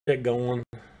Get going.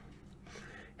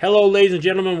 Hello, ladies and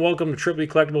gentlemen. Welcome to Triple E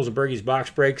Collectibles and Bergie's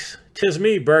Box Breaks. Tis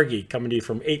me, Bergie, coming to you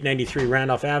from 893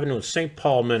 Randolph Avenue in St.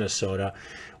 Paul, Minnesota.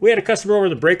 We had a customer over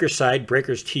the Breakers side,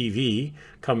 Breakers TV,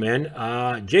 come in.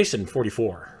 Jason,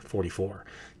 44,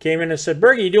 came in and said,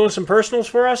 Bergie, you doing some personals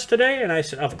for us today? And I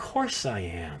said, of course I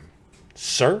am,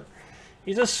 sir.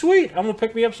 He said, sweet, I'm going to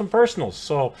pick me up some personals.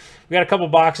 So we got a couple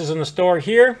boxes in the store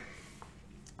here.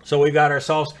 So we got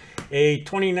ourselves a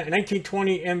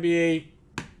 1920 NBA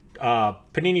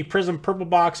Panini Prizm purple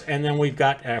box, and then we've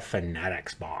got a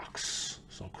Fanatics box.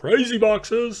 So crazy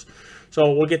boxes.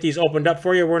 So we'll get these opened up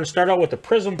for you. We're going to start out with the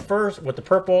Prizm first, with the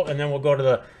purple, and then we'll go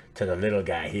to the little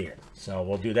guy here. So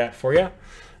we'll do that for you.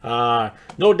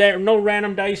 No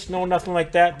random dice, no nothing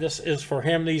like that. This is for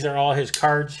him. These are all his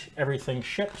cards. Everything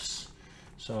ships.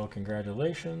 So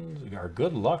congratulations, or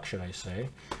good luck, should I say.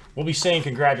 We'll be saying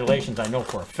congratulations, I know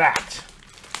for a fact.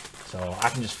 So I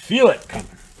can just feel it coming.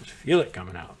 Just feel it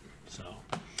coming out. So,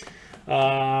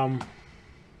 I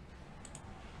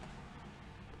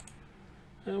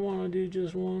want to do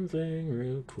just one thing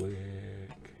real quick.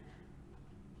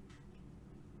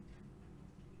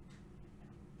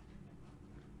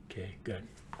 Okay, good.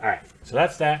 All right, so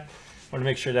that's that. I want to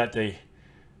make sure that the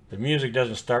music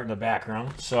doesn't start in the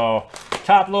background. So,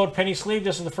 top load penny sleeve.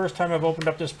 This is the first time I've opened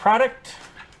up this product.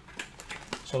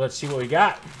 So let's see what we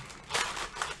got.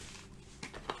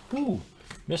 Ooh,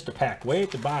 missed a pack way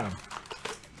at the bottom.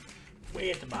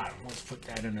 Way at the bottom. Let's put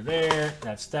that into there.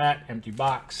 That's that. Empty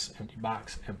box, empty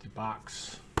box, empty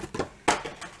box.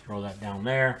 Throw that down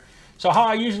there. So how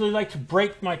I usually like to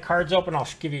break my cards open, I'll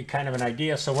give you kind of an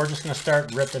idea. So we're just going to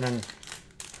start ripping them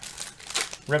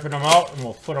out, and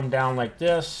we'll put them down like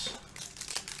this.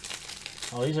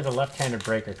 Oh, these are the left-handed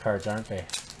breaker cards, aren't they?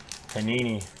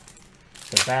 Panini.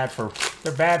 They're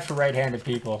bad for right-handed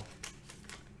people.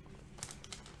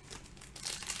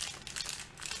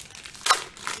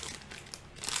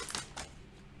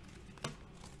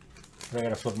 I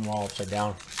gotta flip them all upside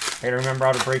down. I gotta remember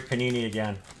how to break Panini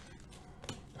again.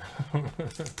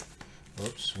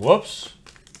 Whoops, whoops.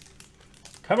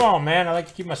 Come on, man. I like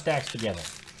to keep my stacks together.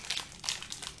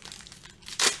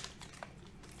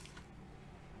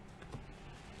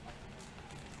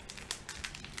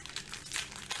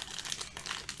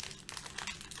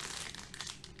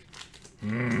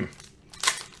 I'm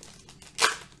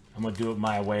going to do it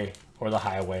my way, or the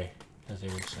highway, as they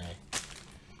would say.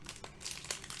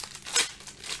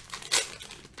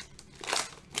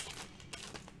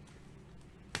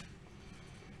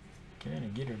 Okay,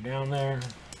 and get her down there.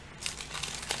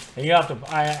 And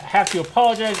I have to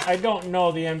apologize. I don't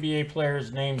know the NBA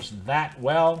players' names that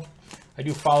well. I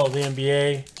do follow the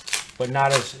NBA, but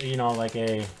not as, you know, like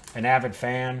an avid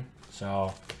fan.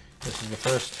 So this is the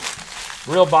first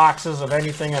real boxes of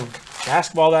anything of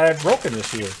basketball that I've broken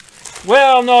this year.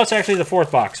 Well, no, it's actually the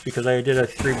fourth box, because I did a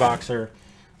 3-boxer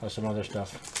of some other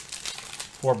stuff.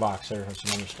 4-boxer of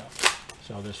some other stuff.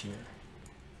 So this year.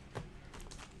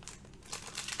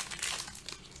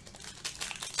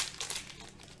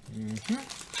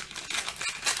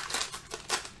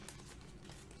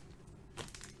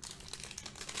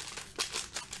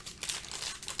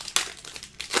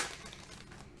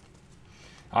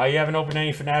 You haven't opened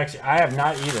any Fanatics? I have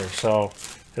not either, so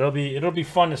it'll be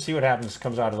fun to see what happens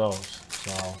comes out of those.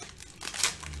 So,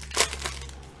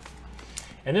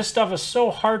 and this stuff is so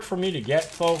hard for me to get,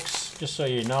 folks, just so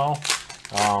you know.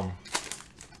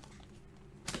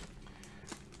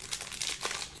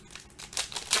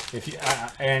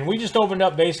 And we just opened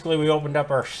up, basically we opened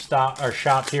up our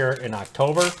shop here in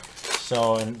October,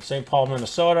 so in St. Paul,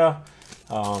 Minnesota.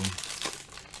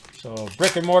 So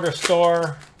brick and mortar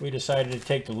store, we decided to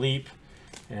take the leap,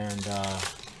 and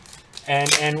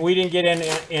we didn't get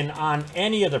in on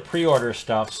any of the pre-order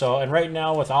stuff. So, and right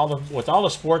now with all the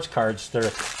sports cards,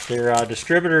 their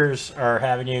distributors are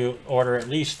having you order at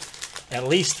least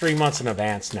 3 months in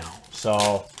advance now.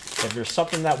 So if there's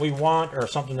something that we want, or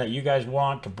something that you guys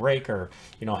want to break, or,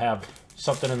 you know, have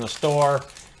something in the store,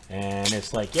 and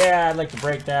it's like, yeah, I'd like to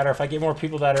break that, or if I get more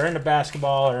people that are into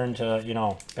basketball or into, you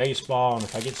know, baseball, and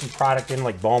if I get some product in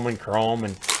like Bowman Chrome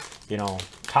and, you know,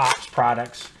 Topps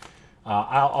products,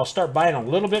 I'll start buying a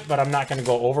little bit, but I'm not going to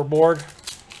go overboard.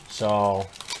 So,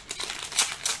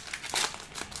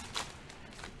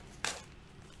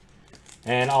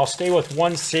 and I'll stay with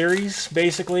one series,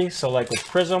 basically. So like with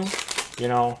Prizm, you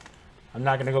know, I'm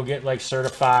not going to go get like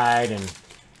Certified and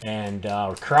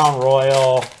Crown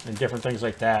Royal and different things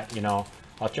like that. You know,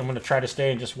 I'm going to try to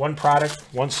stay in just one product,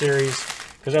 one series,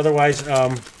 because otherwise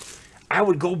I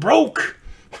would go broke.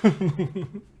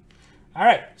 All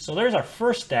right, so there's our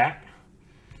first stack.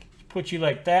 Put you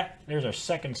like that. There's our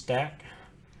second stack.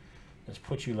 Let's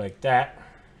put you like that.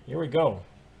 Here we go.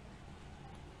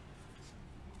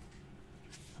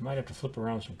 I might have to flip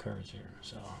around some cards here.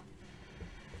 So,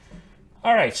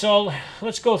 all right, so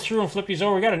let's go through and flip these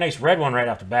over. We got a nice red one right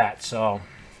off the bat. So,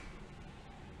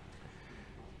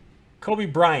 Kobe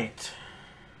Bryant,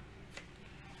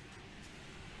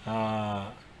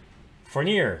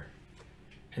 Fournier,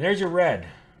 and there's your red.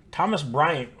 Thomas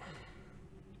Bryant,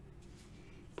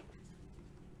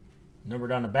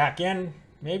 numbered on the back end,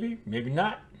 maybe, maybe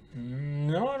not.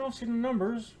 No, I don't see the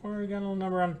numbers. Where we got a little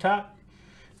number on the top?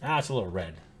 Ah, it's a little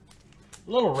red.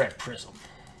 A little red Prizm.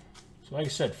 So like I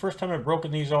said, first time I've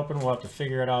broken these open, we'll have to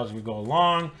figure it out as we go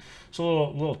along. So a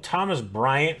little Thomas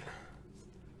Bryant.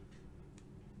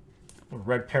 A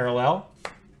red parallel.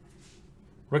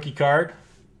 Rookie card.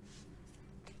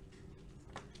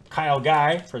 Kyle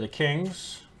Guy for the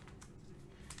Kings.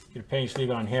 Get a penny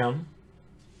sleeve on him.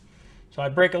 So I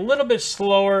break a little bit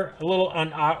slower, a little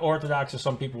unorthodox, as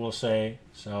some people will say.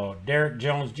 So Derek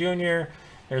Jones Jr.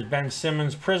 There's Ben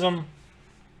Simmons Prizm.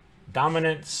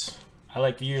 Dominance. I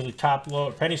like to usually top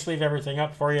load, penny sleeve everything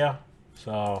up for you.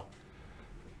 So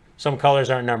some colors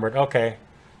aren't numbered. Okay,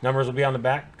 numbers will be on the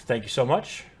back. Thank you so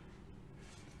much.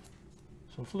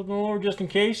 So flip them over just in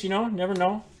case, you know, never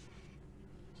know.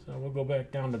 So we'll go back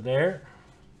down to there.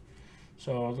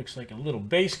 So it looks like a little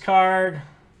base card.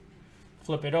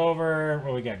 Flip it over.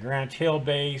 Well, we got Grant Hill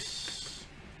base.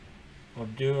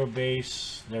 Abdul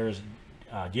base. There's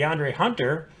DeAndre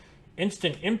Hunter.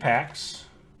 Instant impacts.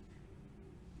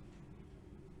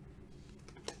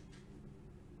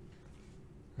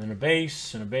 And a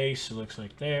base, and a base, it looks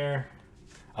like there.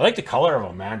 I like the color of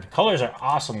them, man. The colors are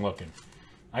awesome looking.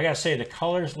 I gotta say, the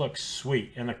colors look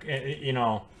sweet. And, you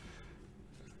know,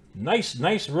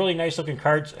 nice, really nice looking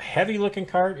cards. Heavy looking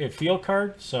card, field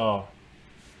card, so.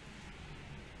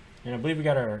 And I believe we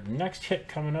got our next hit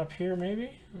coming up here,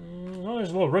 maybe. Oh, there's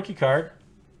a little rookie card.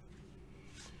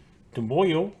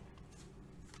 Dumboyo.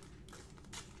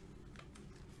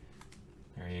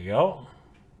 There you go.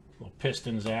 Little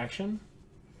Pistons action.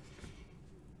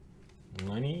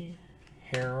 Lenny,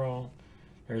 Harrell.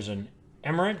 There's an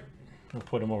Emirate. We'll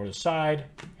put him over the side.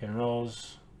 Hit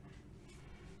those.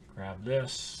 Grab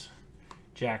this.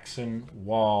 Jackson,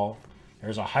 Wall.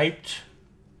 There's a hyped.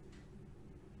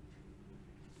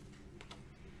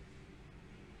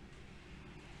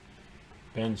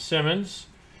 Ben Simmons.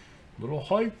 Little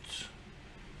hyped.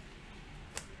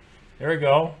 There we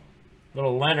go.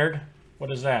 Little Leonard.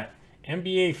 What is that?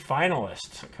 NBA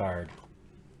finalist card.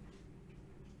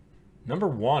 Number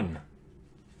 1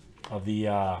 of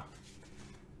the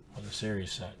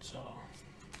series set. So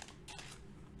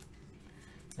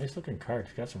nice looking card.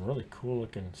 It's got some really cool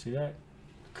looking. See that?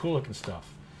 Cool looking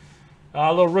stuff.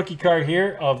 A little rookie card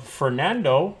here of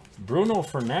Bruno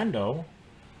Fernando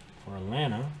for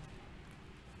Atlanta.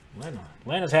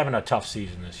 Atlanta's having a tough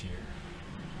season this year.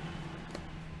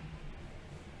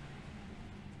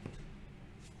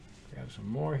 Grab some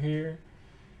more here.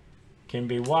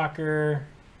 Kimby Walker.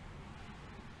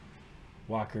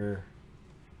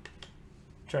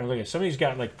 Trying to look at some of these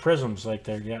got like prisms, like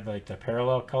they got like the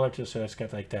parallel color to, so it's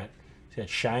got like that,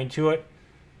 shine to it.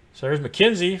 So there's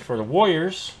McKenzie for the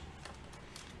Warriors.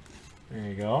 There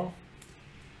you go.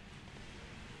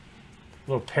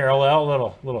 Little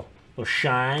parallel, little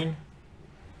shine.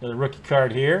 Another rookie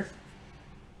card here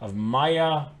of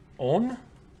Maya 1.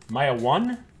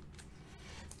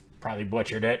 Probably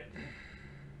butchered it.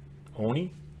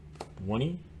 Oni.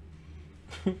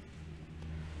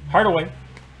 Hardaway,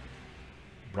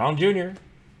 Brown Jr.,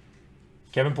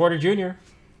 Kevin Porter Jr.,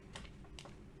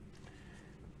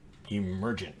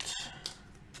 Emergent.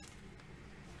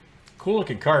 Cool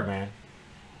looking card, man.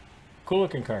 Cool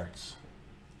looking cards.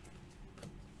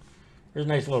 Here's a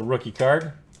nice little rookie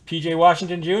card. PJ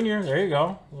Washington Jr. There you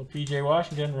go. Little PJ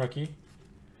Washington rookie.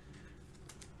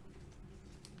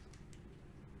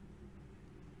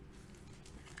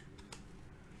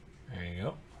 There you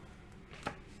go.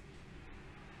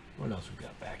 What else we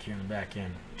got back here in the back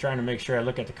end? Trying to make sure I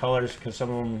look at the colors because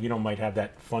some of them, you know, might have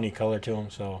that funny color to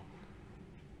them. So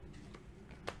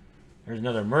there's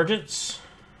another Emergence.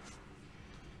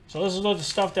 So this is the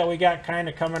stuff that we got kind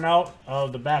of coming out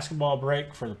of the basketball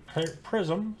break for the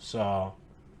Prizm. So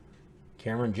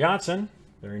Cameron Johnson,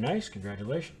 very nice,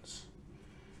 congratulations.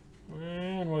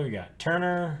 And what do we got?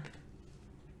 Turner,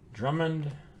 Drummond,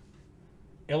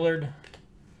 Illard,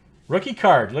 rookie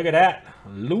card. Look at that,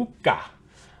 Luka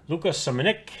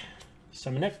Samanic,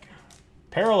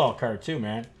 parallel card too,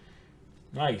 man.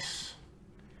 Nice,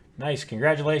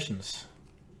 congratulations.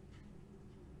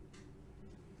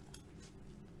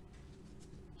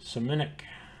 Samanic.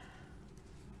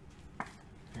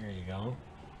 There you go.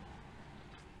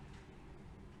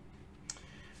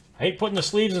 I hate putting the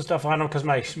sleeves and stuff on them because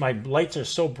my lights are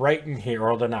so bright in here.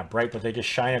 Or they're not bright, but they just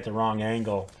shine at the wrong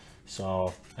angle.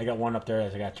 So I got one up there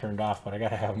that I got turned off, but I got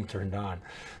to have them turned on.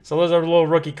 So there's our little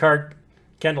rookie card,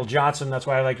 Kendall Johnson. That's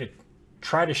why I like to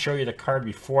try to show you the card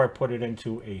before I put it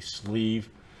into a sleeve.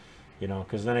 You know,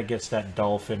 because then it gets that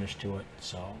dull finish to it.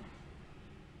 So,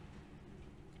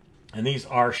 and these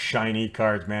are shiny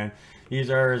cards, man. These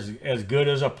are as good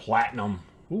as a platinum.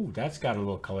 Ooh, that's got a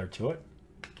little color to it.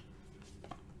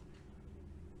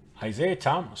 Isaiah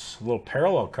Thomas, a little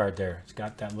parallel card there. It's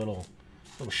got that little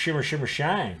shimmer, shimmer,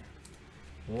 shine.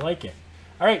 Like it.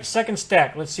 All right, second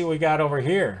stack. Let's see what we got over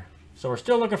here. So we're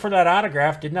still looking for that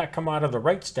autograph. Did not come out of the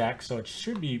right stack, so it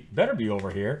should be better be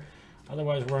over here.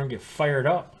 Otherwise, we're gonna get fired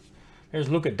up. There's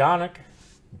Luka Doncic,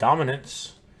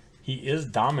 dominance. He is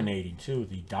dominating too,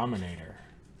 the Dominator.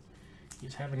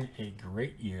 He's having a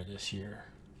great year this year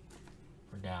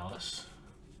for Dallas.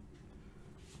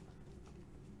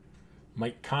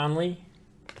 Mike Conley,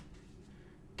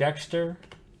 Dexter,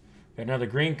 got another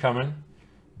green coming.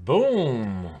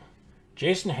 Boom!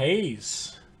 Jason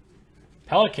Hayes,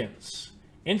 Pelicans,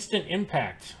 instant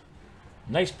impact.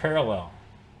 Nice parallel.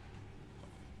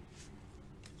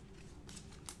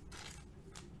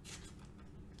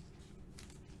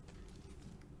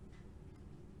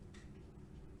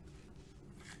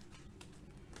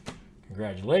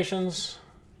 Congratulations.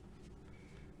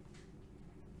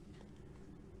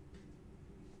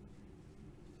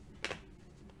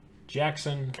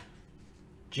 Jackson,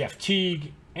 Jeff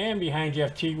Teague, and behind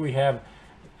Jeff Teague we have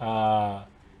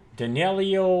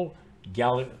Danilo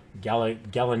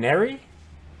Gallinari.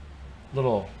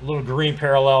 Little green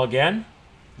parallel again.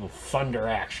 A little thunder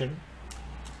action.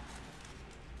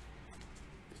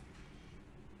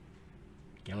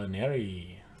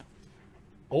 Gallinari.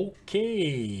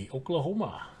 Okay,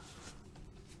 Oklahoma.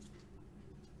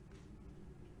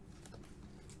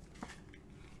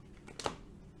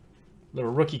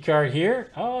 Little rookie card here.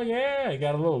 Oh yeah, you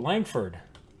got a little Langford.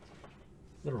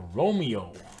 Little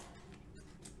Romeo.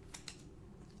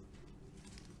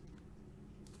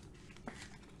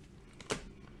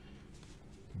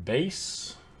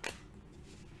 Base.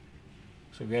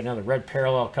 So we got another red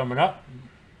parallel coming up.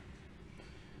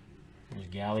 There's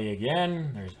Galley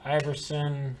again. There's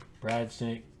Iverson,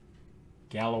 Bradsnick,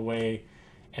 Galloway,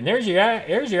 and there's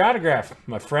your autograph,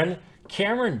 my friend,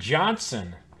 Cameron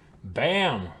Johnson.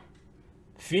 Bam!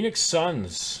 Phoenix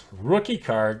Suns rookie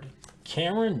card,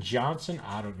 Cameron Johnson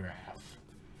autograph.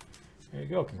 There you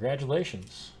go.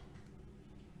 Congratulations.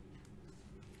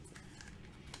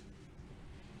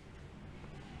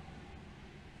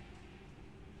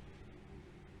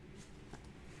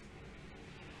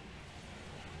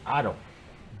 Otto.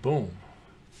 Boom.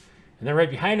 And then right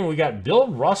behind him we got Bill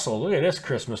Russell. Look at this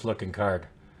Christmas looking card.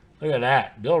 Look at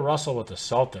that. Bill Russell with the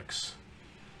Celtics.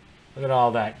 Look at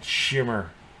all that shimmer.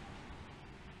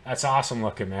 That's awesome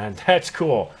looking, man. That's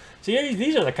cool. See,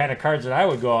 these are the kind of cards that I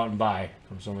would go out and buy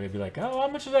from somebody. Be like, oh, how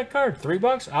much is that card?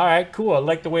 $3? All right, cool. I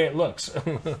like the way it looks.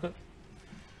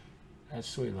 That's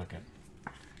sweet looking.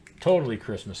 Totally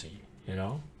Christmassy, you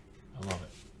know? I love it.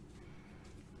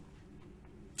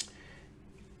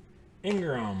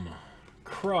 Ingram,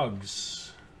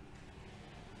 Krugs,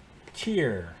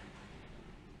 Tier.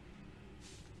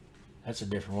 That's a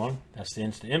different one. That's the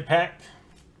instant impact.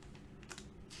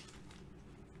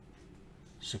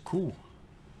 Suku.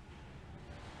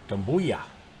 Dumbuya.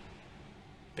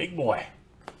 Big boy.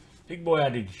 Big boy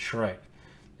out of Detroit.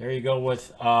 There you go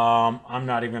with, I'm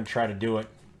not even going to try to do it.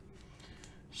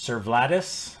 Sir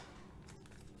Vladis.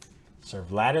 Sir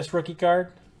Vladis rookie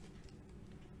card.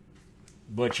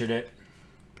 Butchered it.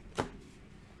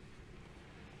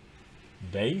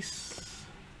 Base.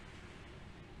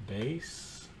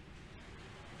 Base.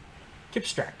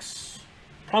 Kipstrax.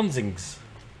 Pronzings.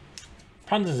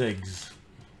 Pronzigs.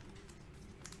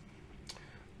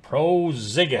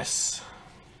 Prozigus.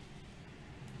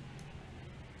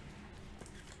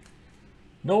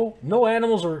 No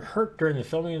animals were hurt during the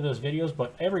filming of those videos,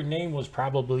 but every name was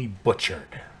probably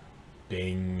butchered.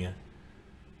 Bing.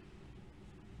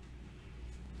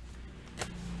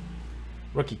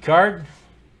 Rookie card.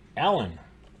 Allen.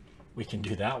 We can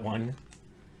do that one.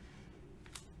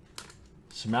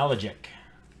 Smalagic.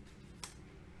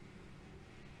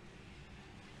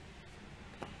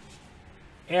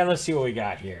 And let's see what we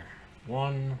got here.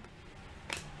 1,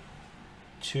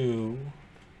 2.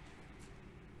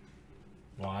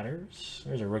 Waters.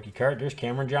 There's a rookie card. There's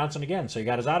Cameron Johnson again. So you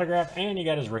got his autograph and you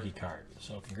got his rookie card.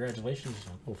 So congratulations.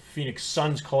 A little Phoenix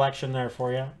Suns collection there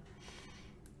for you.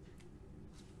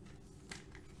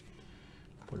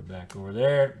 Put it back over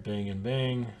there. Bing and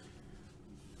bing.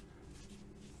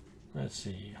 Let's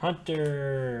see.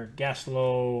 Hunter,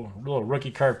 Gaslow, little rookie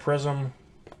card Prizm.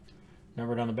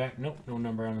 Numbered on the back. Nope, no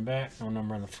number on the back. No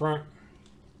number on the front.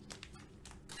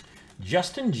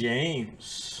 Justin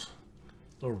James.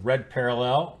 Little red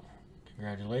parallel.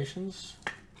 Congratulations.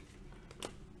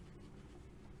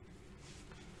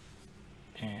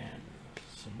 And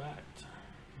Sabat,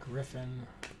 Griffin,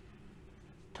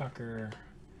 Tucker,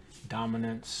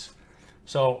 Dominance.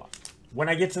 So when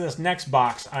I get to this next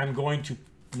box, I'm going to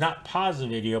not pause the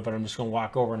video, but I'm just going to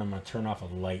walk over and I'm going to turn off a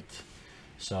light.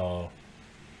 So,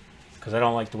 because I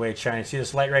don't like the way it shines. See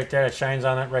this light right there that shines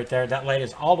on it right there? That light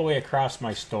is all the way across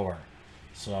my store.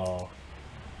 So,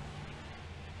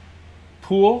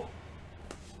 Poole,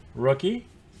 rookie,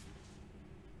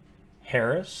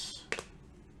 Harris,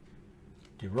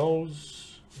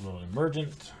 DeRose, a little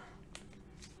emergent.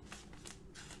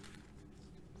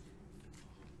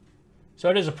 So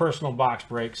it is a personal box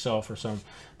break. So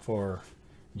for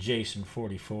Jason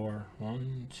 44,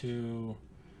 1, 2,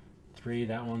 3.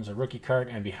 That one's a rookie card,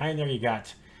 and behind there you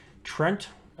got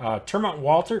Termont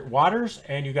Waters,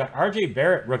 and you got RJ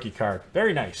Barrett rookie card.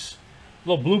 Very nice. A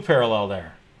little blue parallel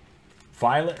there.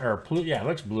 Violet or blue? Yeah, it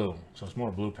looks blue, so it's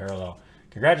more blue parallel.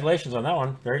 Congratulations on that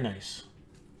one. Very nice.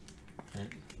 And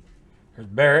there's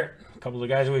Barrett. A couple of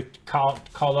the guys we called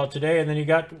out today, and then you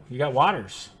got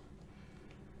Waters.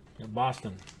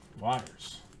 Boston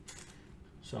Waters.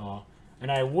 So,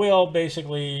 and I will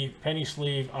basically penny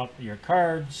sleeve up your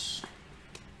cards,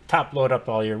 top load up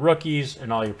all your rookies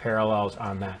and all your parallels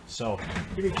on that. So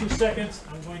give me 2 seconds.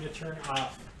 I'm going to turn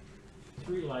off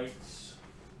 3 lights.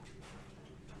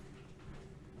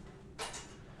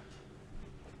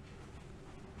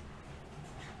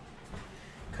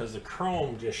 Because the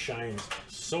chrome just shines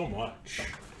so much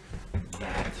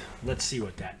that, let's see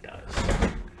what that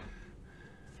does.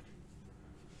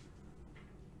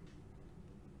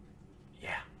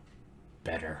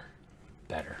 Better.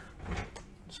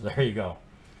 So there you go.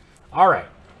 All right.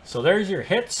 So there's your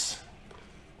hits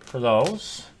for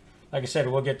those. Like I said,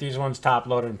 we'll get these ones top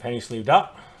loaded and penny sleeved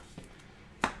up.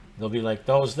 They'll be like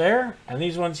those there. And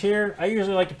these ones here, I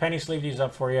usually like to penny sleeve these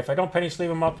up for you. If I don't penny sleeve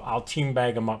them up, I'll team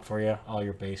bag them up for you, all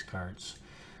your base cards.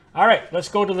 All right. Let's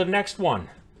go to the next one.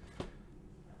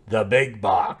 The big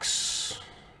box.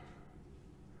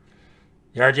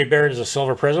 The RJ Barrett is a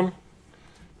silver Prizm.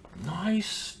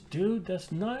 Nice. Dude,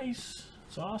 that's nice.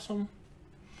 It's awesome.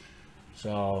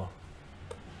 So,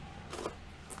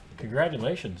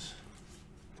 congratulations.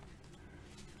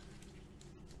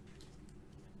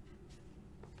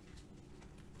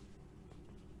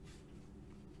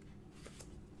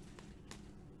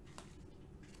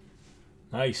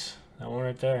 Nice. That one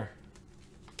right there.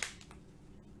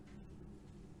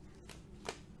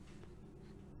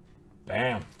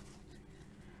 Bam.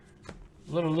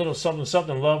 Little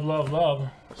something, love.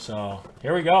 So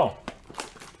here we go.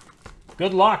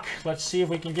 Good luck. Let's see if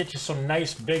we can get you some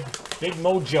nice big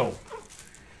mojo.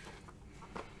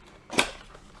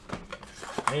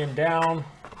 Lay him down.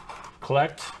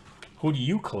 Collect. Who do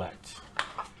you collect?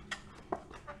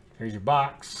 Here's your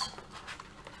box.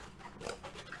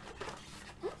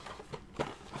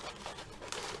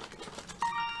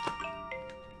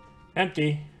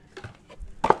 Empty.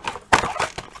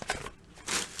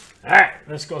 Alright,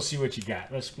 let's go see what you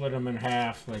got. Let's split them in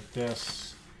half like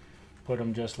this. Put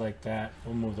them just like that.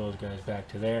 We'll move those guys back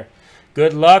to there.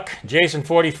 Good luck, Jason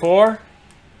 44.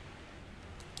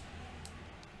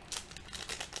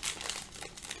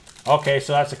 Okay,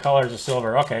 so that's the colors of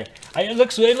silver. Okay, it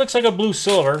looks like a blue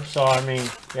silver. So I mean,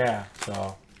 yeah.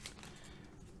 So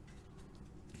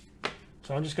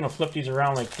I'm just gonna flip these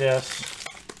around like this.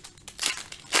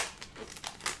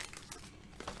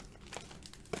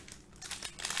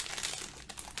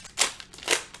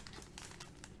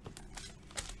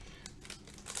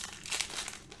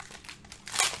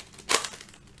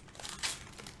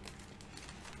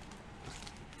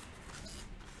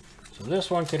 So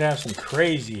this one could have some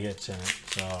crazy hits in it.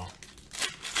 So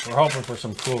we're hoping for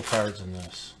some cool cards in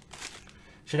this.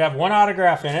 Should have 1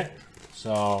 autograph in it.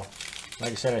 So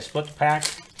like I said, I split the pack.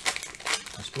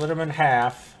 I split them in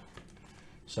half.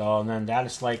 So, and then that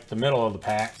is like the middle of the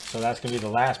pack. So that's going to be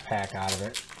the last pack out of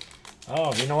it.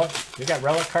 Oh, you know what? We got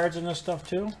relic cards in this stuff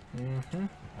too?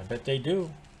 I bet they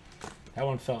do. That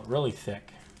one felt really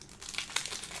thick.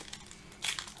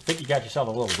 I think you got yourself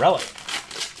a little relic.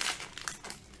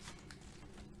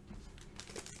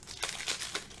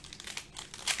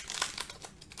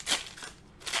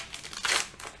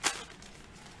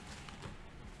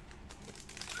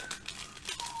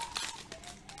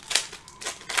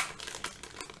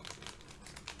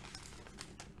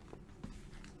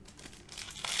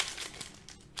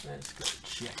 Let's go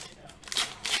check it out.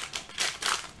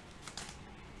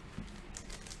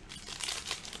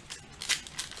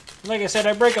 Like I said,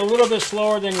 I break a little bit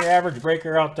slower than your average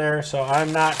breaker out there, so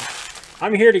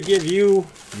I'm here to give you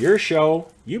your show.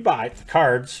 You buy the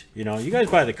cards, you know, you guys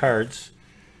buy the cards.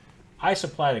 I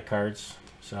supply the cards.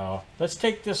 So let's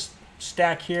take this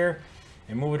stack here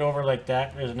and move it over like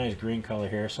that. There's a nice green color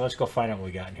here. So let's go find out what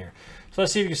we got in here. So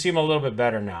let's see if you can see them a little bit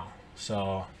better now.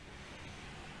 So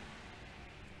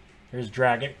here's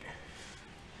Dragic.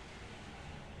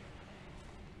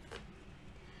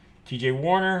 TJ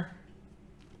Warner.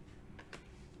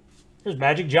 Here's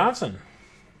Magic Johnson.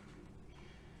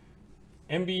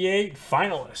 NBA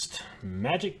finalist.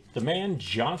 Magic the Man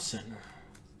Johnson.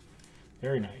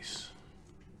 Very nice.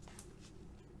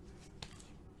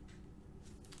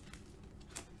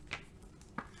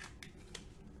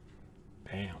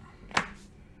 Bam.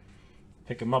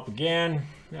 Pick him up again.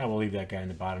 Yeah, we'll leave that guy in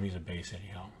the bottom. He's a base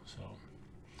anyhow. So.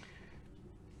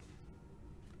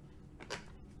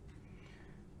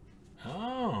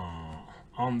 Oh.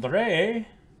 Andre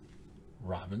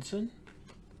Robinson.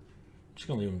 Just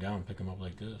gonna leave him down and pick him up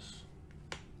like this.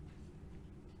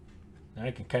 Now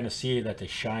I can kind of see that they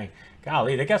shine.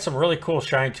 Golly, they got some really cool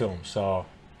shine to them. So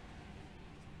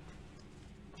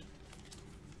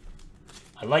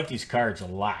I like these cards a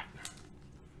lot.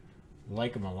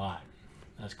 Like them a lot.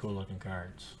 That's cool looking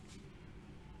cards.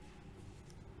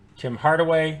 Tim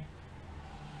Hardaway.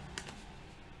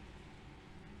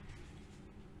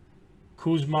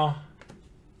 Kuzma.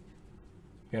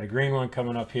 Got a green one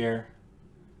coming up here.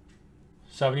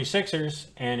 76ers,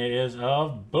 and it is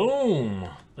of boom.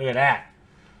 Look at that.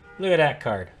 Look at that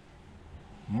card.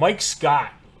 Mike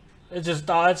Scott. It's just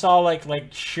it's all like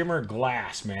shimmer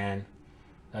glass, man.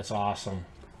 That's awesome.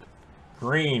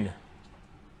 Green.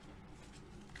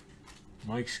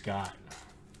 Mike Scott.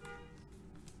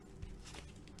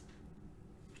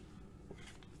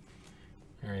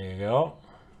 There you go.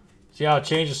 See how it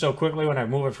changes so quickly when I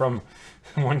move it from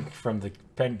the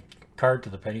pen card to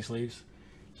the penny sleeves?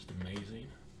 Just amazing.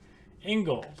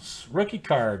 Ingles, rookie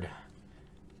card.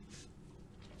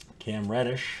 Cam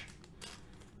Reddish.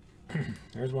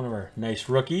 There's one of our nice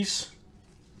rookies.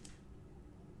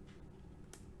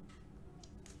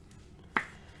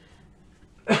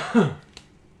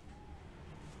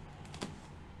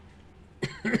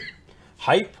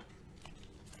 Hype.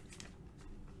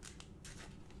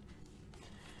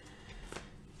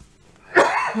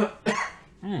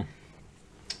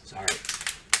 Sorry.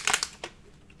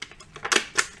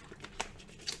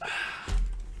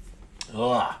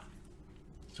 Ugh.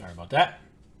 Sorry about that.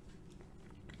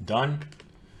 Done.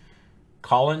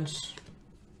 Collins.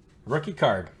 Rookie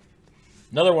card.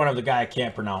 Another one of the guy I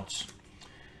can't pronounce.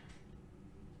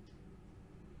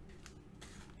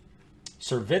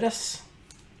 Servatis.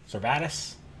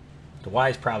 The Y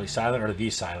is probably silent or the V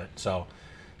silent. So,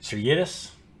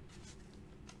 Servatis.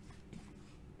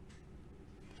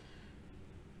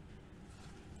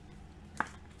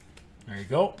 There you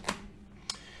go.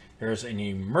 There's an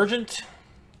emergent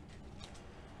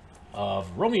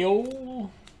of Romeo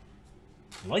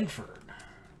Langford.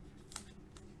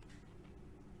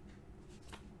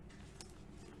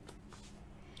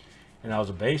 And that was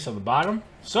a base on the bottom.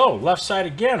 So, left side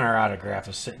again, our autograph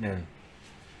is sitting in.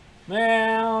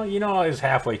 Well, you know, it's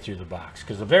halfway through the box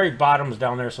because the very bottom is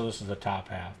down there, so this is the top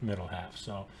half, middle half.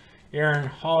 So, Aaron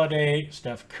Holiday,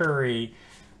 Steph Curry,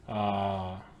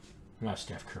 not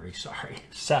Steph Curry, sorry,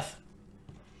 Seth.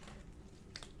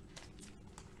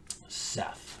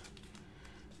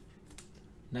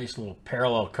 Nice little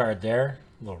parallel card there.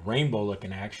 A little rainbow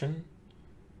looking action.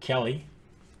 Kelly.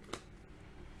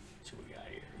 That's what we got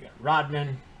here. We got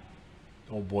Rodman.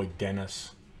 Old boy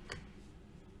Dennis.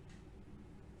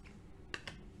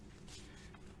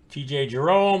 TJ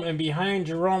Jerome. And behind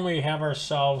Jerome we have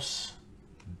ourselves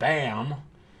Bam.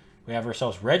 We have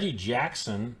ourselves Reggie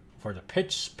Jackson for the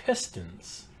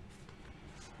Pistons.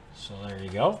 So there you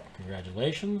go.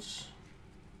 Congratulations.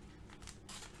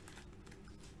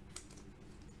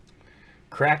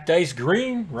 Cracked ice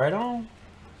green, right on.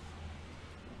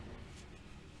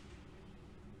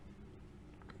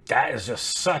 That is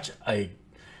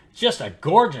just a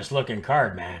gorgeous looking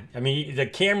card, man. I mean, the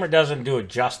camera doesn't do it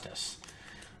justice.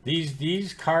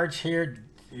 These cards here,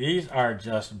 these are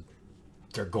just,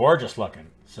 they're gorgeous looking.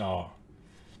 So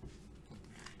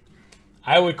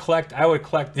I would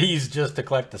collect these just to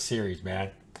collect the series,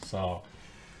 man. So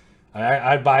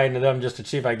I'd buy into them just to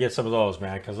see if I get some of those,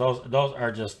 man, because those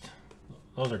are just.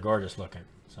 Those are gorgeous looking.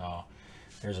 So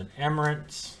there's an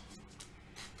Emirates.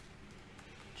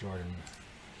 Jordan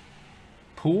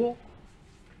Poole.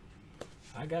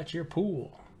 I got your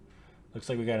Poole. Looks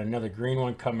like we got another green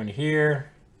one coming here.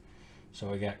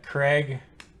 So we got Craig,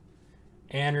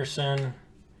 Anderson,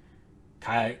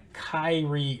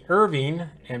 Kyrie Irving,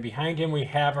 and behind him we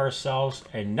have ourselves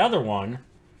another one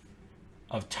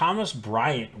of Thomas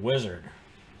Bryant, Wizard.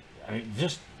 I mean,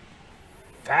 just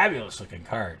fabulous looking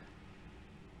card.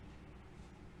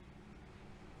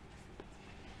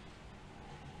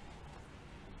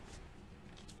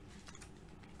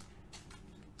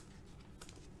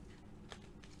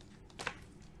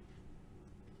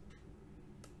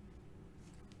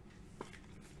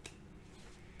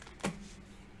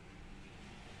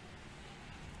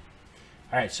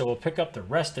 All right, so we'll pick up the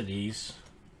rest of these.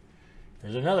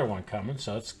 There's another one coming,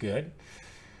 so that's good.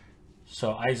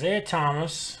 So Isaiah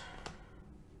Thomas,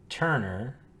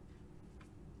 Turner,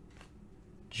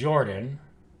 Jordan,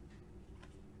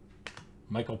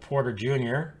 Michael Porter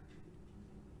Jr.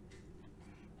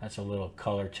 That's a little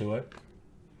color to it.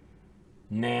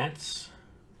 Nance,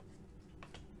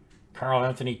 Karl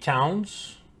Anthony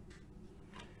Towns,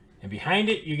 and behind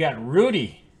it you got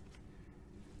Rudy.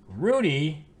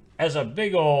 Rudy as a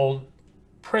big old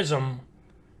Prizm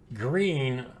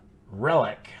green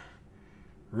relic.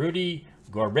 Rudy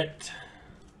Gobert,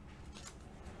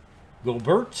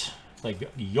 like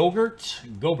yogurt,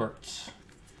 Gobert.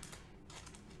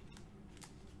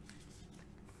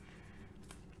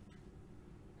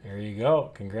 There you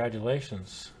go.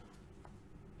 Congratulations.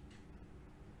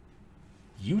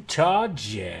 Utah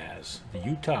Jazz. The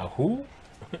Utah who?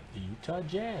 The Utah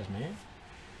Jazz, man.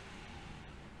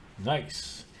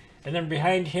 Nice. And then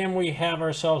behind him we have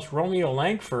ourselves Romeo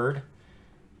Langford.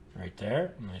 Right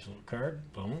there. Nice little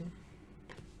card. Boom.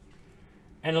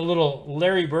 And a little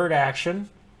Larry Bird action.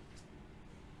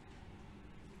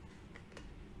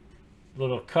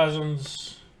 Little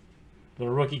Cousins.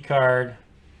 Little rookie card.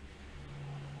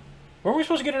 Were we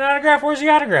supposed to get an autograph? Where's the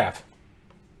autograph?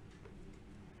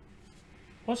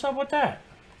 What's up with that?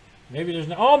 Maybe there's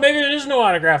no... Oh, maybe there is no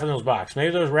autograph in those boxes.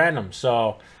 Maybe those random. So,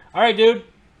 all right, dude.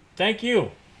 Thank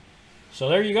you. So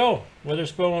there you go.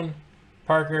 Witherspoon,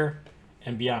 Parker,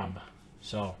 and Biomb.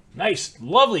 So, nice.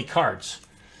 Lovely cards.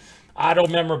 Auto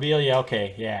memorabilia.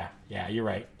 Okay, yeah, you're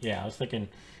right. Yeah, I was thinking...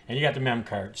 And you got the mem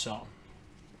card, so...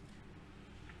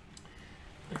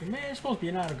 Man, it's supposed to be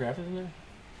an autograph, isn't there?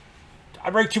 I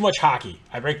break too much hockey.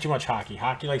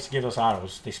 Hockey likes to give us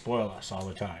autos. They spoil us all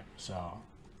the time. So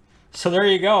there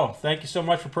you go. Thank you so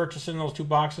much for purchasing those 2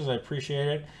 boxes. I appreciate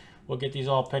it. We'll get these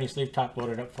all penny sleeve top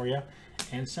loaded up for you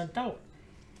and sent out.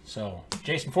 So,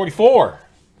 Jason 44.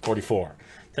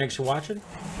 Thanks for watching.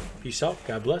 Peace out.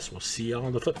 God bless. We'll see you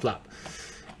on the flip flop.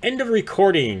 End of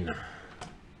recording.